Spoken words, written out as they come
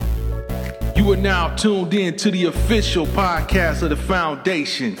You are now tuned in to the official podcast of the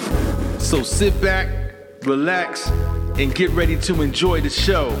Foundation. So sit back, relax, and get ready to enjoy the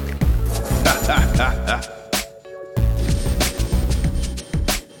show.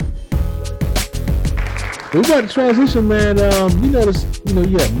 We're about to transition, man. You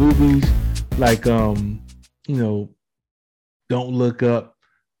have movies like, Don't Look Up,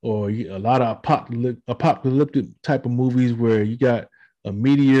 or a lot of apocalyptic type of movies where you got a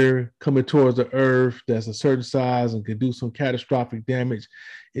meteor coming towards the earth that's a certain size and can do some catastrophic damage.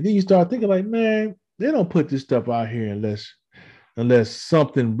 And then you start thinking like, man, they don't put this stuff out here unless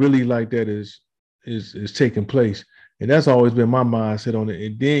something really like that is taking place. And that's always been my mindset on it.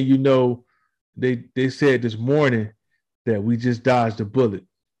 And then, they said this morning that we just dodged a bullet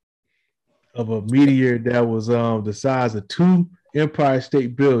of a meteor that was the size of 2 Empire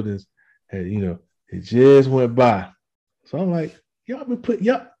State Buildings. And, it just went by. So I'm like, y'all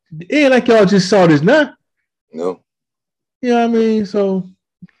it ain't like y'all just saw this now. No. You know what I mean? So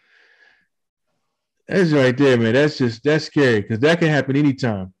that's right there, man. That's scary because that can happen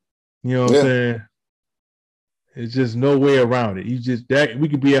anytime. You know what I'm saying? It's just no way around it. We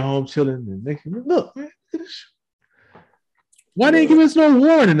could be at home chilling and look, man, look at this. Why didn't give us no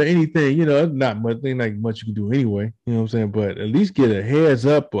warning or anything? Not much much you can do anyway. You know what I'm saying? But at least get a heads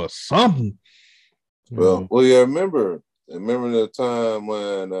up or something. Well, remember the time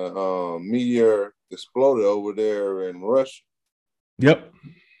when meteor exploded over there in Russia? Yep.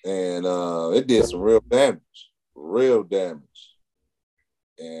 And it did some real damage.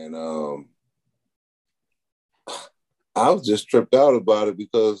 And I was just tripped out about it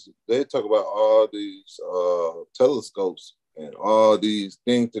because they talk about all these telescopes and all these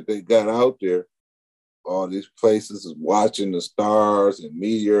things that they got out there, all these places is watching the stars and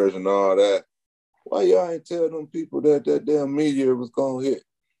meteors and all that. Why y'all ain't tell them people that damn meteor was gonna hit?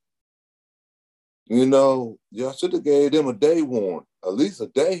 Y'all should have gave them a day warning, at least a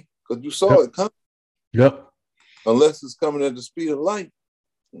day, because you saw it coming. Yep. Unless it's coming at the speed of light.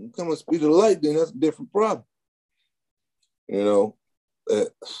 When it comes at the speed of light, then that's a different problem. No,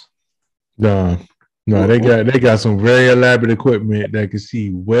 they got some very elaborate equipment that can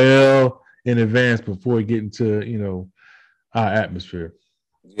see well in advance before it get into our atmosphere.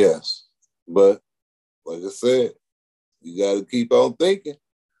 Yes, but like I said, you got to keep on thinking.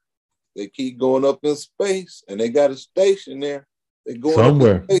 They keep going up in space, and they got a station there. They're going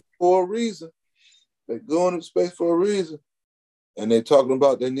somewhere up in space for a reason. They're going up space for a reason, and they're talking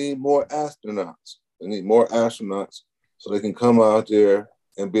about they need more astronauts. They need more astronauts so they can come out there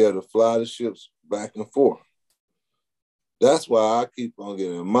and be able to fly the ships back and forth. That's why I keep on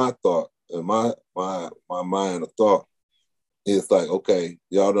getting my thought and my mind of thought. It's like, okay,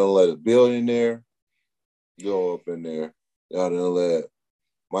 y'all don't let a billionaire go up in there. Y'all don't let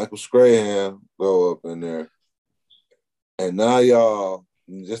Michael Strahan go up in there. And now y'all,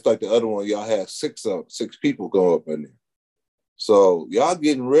 just like the other one, y'all had six people go up in there. So y'all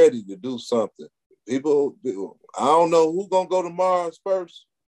getting ready to do something. People, I don't know who's going to go to Mars first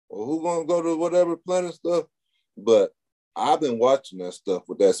or who's going to go to whatever planet stuff, but I've been watching that stuff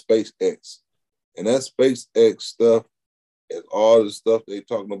with that SpaceX. And that SpaceX stuff and all the stuff they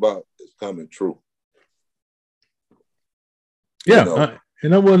talking about is coming true. Yeah,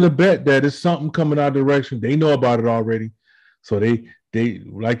 and I'm willing to bet that it's something coming our direction. They know about it already. So they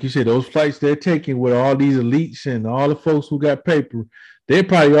like you said, those flights they're taking with all these elites and all the folks who got paper, they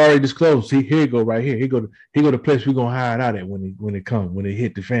probably already disclosed. See, here you go right here. Here go the place we're gonna hide out at when it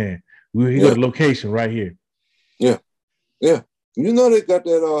hit the fan. Here go the location right here. Yeah. They got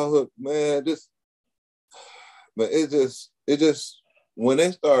that all hooked, man. It just when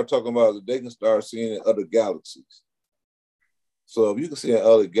they start talking about it, they can start seeing in other galaxies. So if you can see in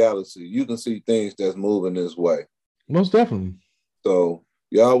other galaxies, you can see things that's moving this way. Most definitely. So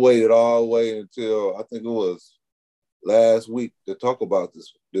y'all waited all the way until I think it was last week to talk about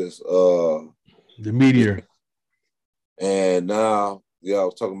this the meteor. And now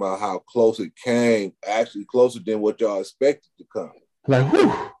y'all talking about how close it came, actually closer than what y'all expected to come. Like,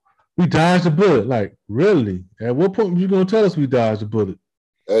 whew, we dodged a bullet. Like, really? At what point were you gonna tell us we dodged a bullet?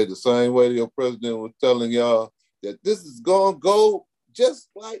 Hey, the same way your president was telling y'all that this is gonna go just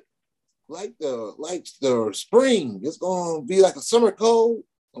like the spring. It's gonna be like a summer cold.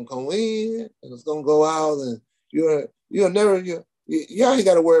 It's gonna come in and it's gonna go out, and y'all ain't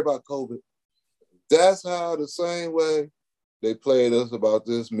gotta worry about COVID. That's how the same way they played us about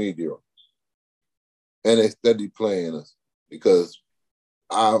this meteor. And they steady playing us because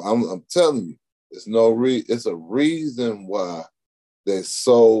I'm telling you, it's a reason why they're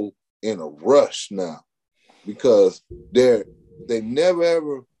so in a rush now, because they never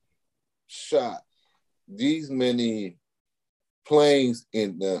ever shot these many planes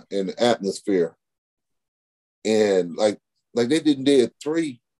in the atmosphere, and like they did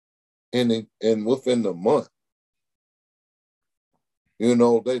 3 and within the month. You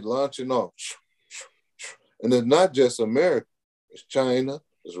know, they launching off. And it's not just America. It's China,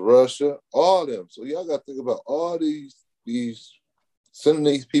 it's Russia, all them. So y'all got to think about all these sending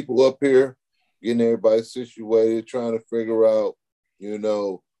these people up here, getting everybody situated, trying to figure out, you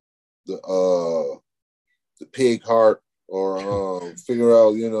know, the pig heart, or figure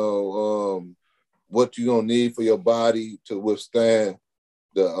out, you know, what you're gonna need for your body to withstand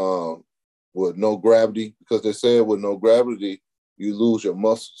the with no gravity, because they said with no gravity you lose your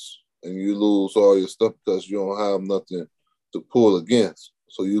muscles and you lose all your stuff because you don't have nothing to pull against.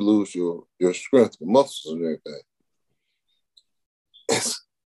 So you lose your strength, your muscles and everything.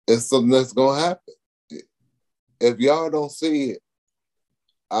 It's something that's gonna happen. If y'all don't see it,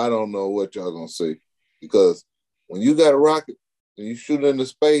 I don't know what y'all gonna see. Because when you got a rocket and you shoot it into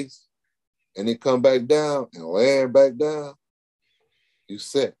space and it come back down and land back down, you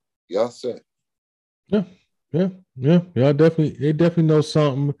set. Y'all set. Yeah. Y'all definitely know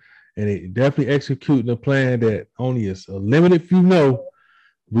something, and they definitely executing a plan that only is a limited few know.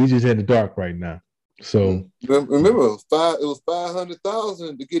 We just in the dark right now. So remember, it was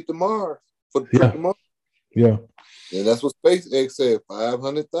 500,000 to get to Mars for the trip to Mars. Yeah. And that's what SpaceX said,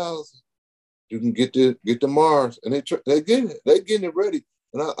 500,000. You can get to Mars, and they getting it. They're getting it ready.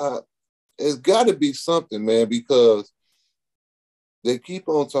 And I it's got to be something, man, because they keep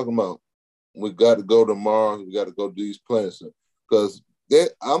on talking about we got to go to Mars, we got to go to these planets, because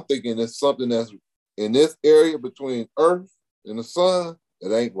I'm thinking it's something that's in this area between Earth and the sun.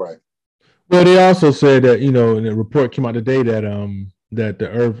 It ain't right. Well, they also said that, you know, and a report came out today that that the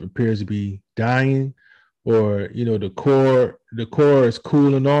Earth appears to be dying, or, you know, the core is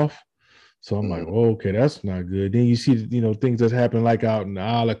cooling off. So I'm like, oh, okay, that's not good. Then you see, you know, things that's happening like out in the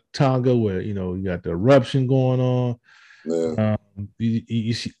Isle of Tonga, where, you know, you got the eruption going on. Yeah.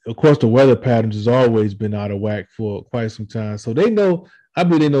 You see, of course, the weather patterns has always been out of whack for quite some time. So they know, I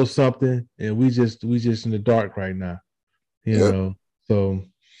believe they know something, and we just in the dark right now, you know.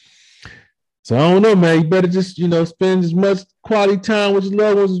 So I don't know, man. You better just, you know, spend as much quality time with your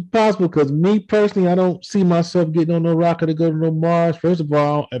loved ones as possible. Because me personally, I don't see myself getting on no rocket to go to no Mars. First of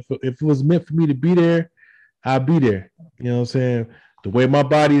all, if it was meant for me to be there, I'll be there. You know what I'm saying? The way my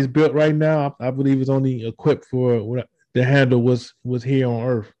body is built right now, I believe it's only equipped for what the handle was here on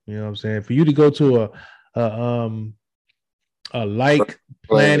Earth. You know what I'm saying? For you to go to a like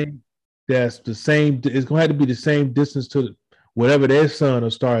planet that's the same, it's gonna have to be the same distance to whatever their sun or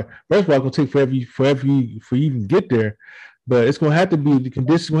star. First of all, it's gonna take forever for you even get there. But it's gonna have to be, the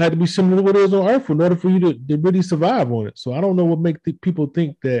conditions gonna have to be similar to what it is on Earth in order for you to really survive on it. So I don't know what makes people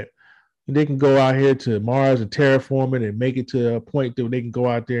think that they can go out here to Mars and terraform it and make it to a point that they can go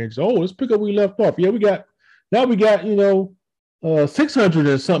out there and just, oh, let's pick up where we left off. Yeah, we got, you know, 600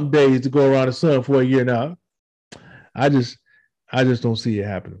 and something days to go around the sun for a year now. I just don't see it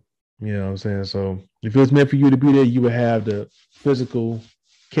happening. You know what I'm saying? So if it was meant for you to be there, you would have the physical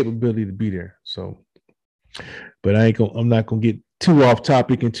capability to be there. So, but I'm not gonna get too off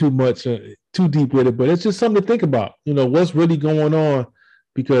topic and too deep with it. But it's just something to think about. You know, what's really going on,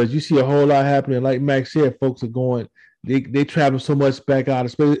 because you see a whole lot happening. Like Max said, folks are going. They travel so much back out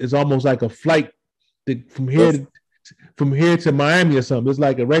of space. It's almost like a flight from here to Miami or something. It's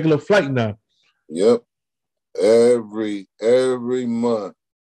like a regular flight now. Yep. Every month,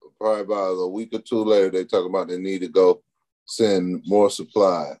 probably about a week or two later, they talk about they need to go send more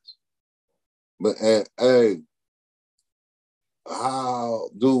supplies. But hey, how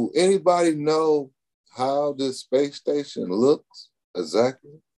do anybody know how this space station looks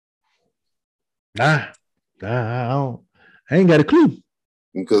exactly? Nah, I ain't got a clue.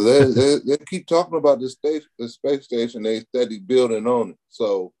 Because they keep talking about the space station, they steady building on it.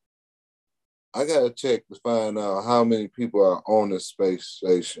 So I gotta check to find out how many people are on the space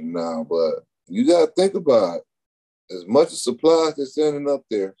station now. But you gotta think about it. As much as supplies they're sending up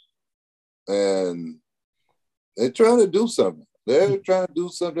there, and they're trying to do something. They're trying to do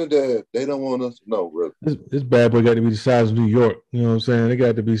something that they don't want us to know, really. This bad boy got to be the size of New York. You know what I'm saying? They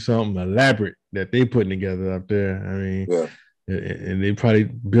got to be something elaborate that they putting together up there. I mean, yeah. And they probably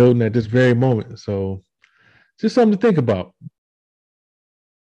building at this very moment. So just something to think about.